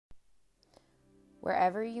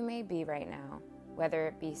Wherever you may be right now, whether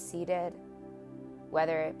it be seated,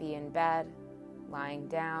 whether it be in bed, lying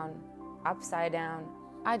down, upside down,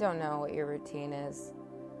 I don't know what your routine is.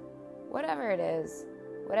 Whatever it is,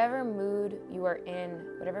 whatever mood you are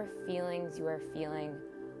in, whatever feelings you are feeling,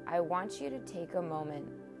 I want you to take a moment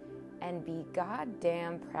and be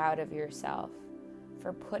goddamn proud of yourself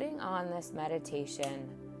for putting on this meditation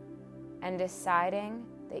and deciding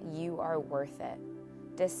that you are worth it.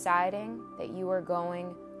 Deciding that you are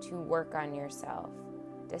going to work on yourself.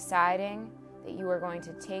 Deciding that you are going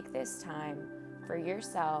to take this time for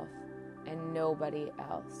yourself and nobody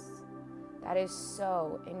else. That is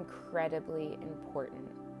so incredibly important.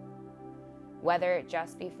 Whether it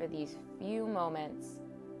just be for these few moments,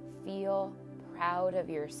 feel proud of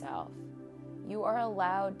yourself. You are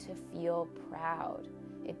allowed to feel proud.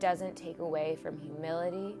 It doesn't take away from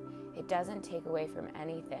humility. It doesn't take away from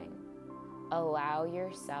anything. Allow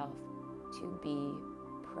yourself to be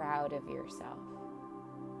proud of yourself.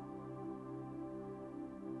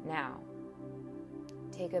 Now,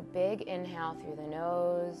 take a big inhale through the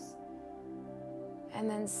nose and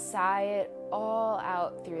then sigh it all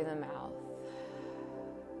out through the mouth.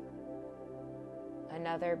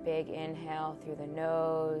 Another big inhale through the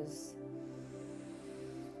nose.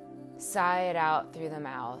 Sigh it out through the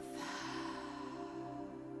mouth.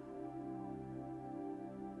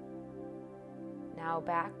 Now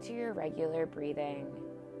back to your regular breathing.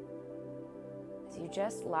 As you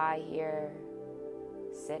just lie here,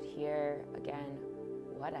 sit here, again,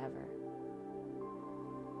 whatever.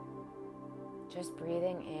 Just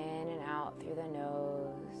breathing in and out through the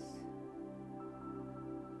nose.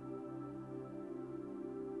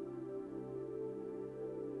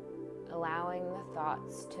 Allowing the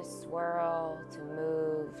thoughts to swirl, to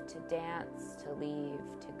move, to dance, to leave,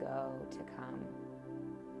 to go, to come.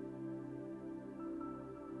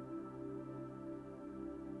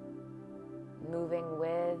 Moving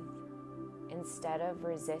with instead of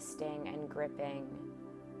resisting and gripping,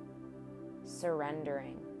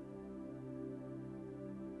 surrendering.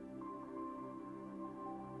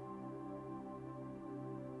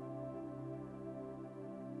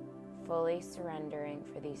 Fully surrendering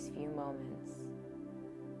for these few moments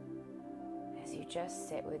as you just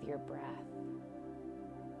sit with your breath.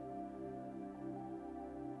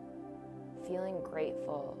 Feeling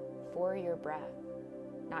grateful for your breath,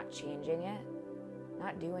 not changing it,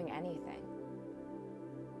 not doing anything.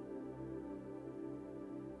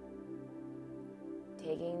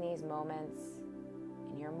 Taking these moments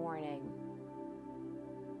in your morning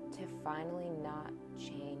to finally not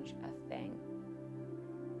change a thing.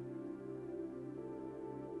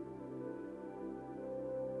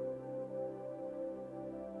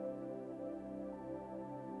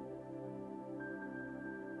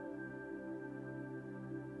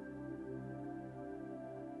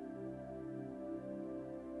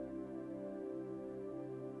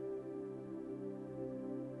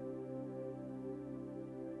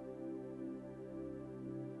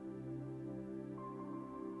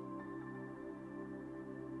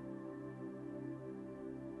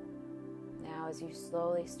 As you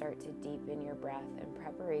slowly start to deepen your breath in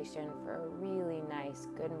preparation for a really nice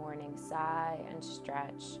good morning sigh and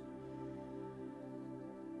stretch,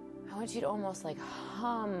 I want you to almost like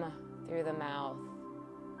hum through the mouth,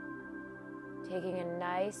 taking a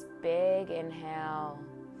nice big inhale,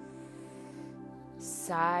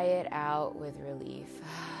 sigh it out with relief.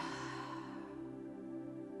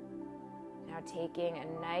 Now taking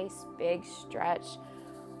a nice big stretch,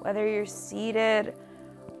 whether you're seated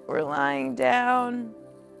or lying down,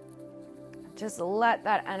 just let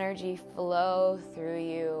that energy flow through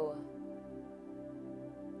you.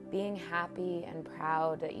 Being happy and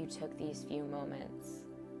proud that you took these few moments.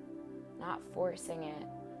 Not forcing it,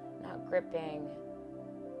 not gripping,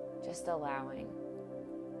 just allowing.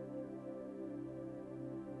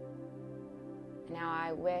 Now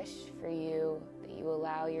I wish for you that you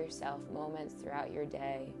allow yourself moments throughout your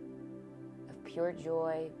day of pure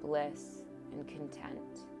joy, bliss, and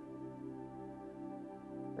content.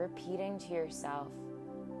 Repeating to yourself,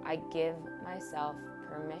 I give myself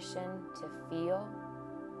permission to feel,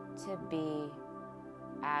 to be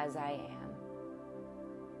as I am.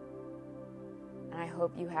 And I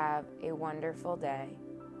hope you have a wonderful day.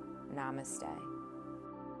 Namaste.